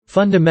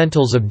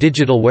Fundamentals of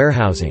digital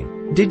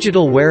warehousing.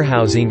 Digital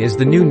warehousing is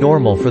the new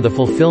normal for the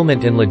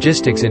fulfillment and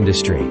logistics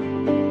industry.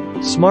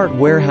 Smart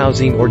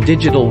warehousing or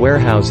digital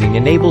warehousing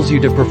enables you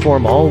to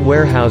perform all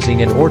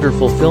warehousing and order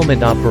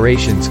fulfillment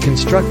operations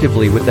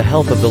constructively with the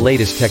help of the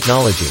latest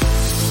technology.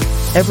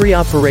 Every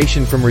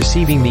operation from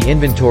receiving the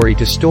inventory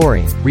to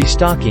storing,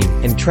 restocking,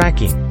 and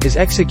tracking, is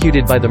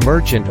executed by the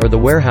merchant or the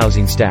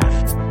warehousing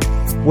staff.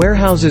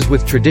 Warehouses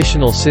with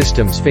traditional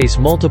systems face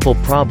multiple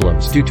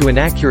problems due to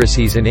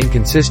inaccuracies and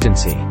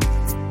inconsistency.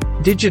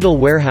 Digital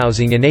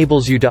warehousing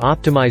enables you to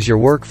optimize your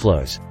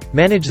workflows,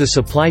 manage the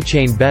supply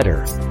chain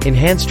better,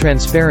 enhance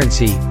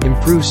transparency,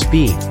 improve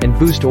speed, and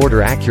boost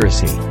order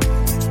accuracy.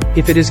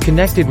 If it is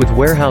connected with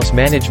warehouse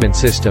management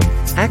system,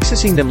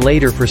 accessing them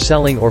later for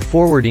selling or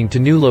forwarding to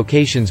new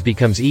locations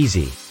becomes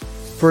easy.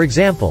 For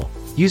example,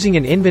 using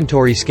an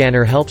inventory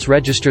scanner helps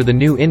register the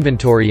new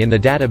inventory in the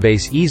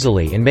database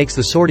easily and makes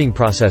the sorting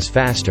process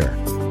faster.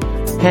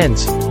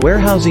 Hence,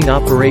 warehousing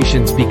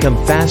operations become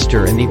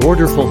faster and the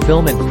order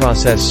fulfillment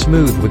process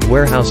smooth with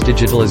warehouse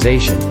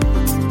digitalization.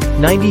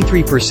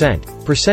 93%.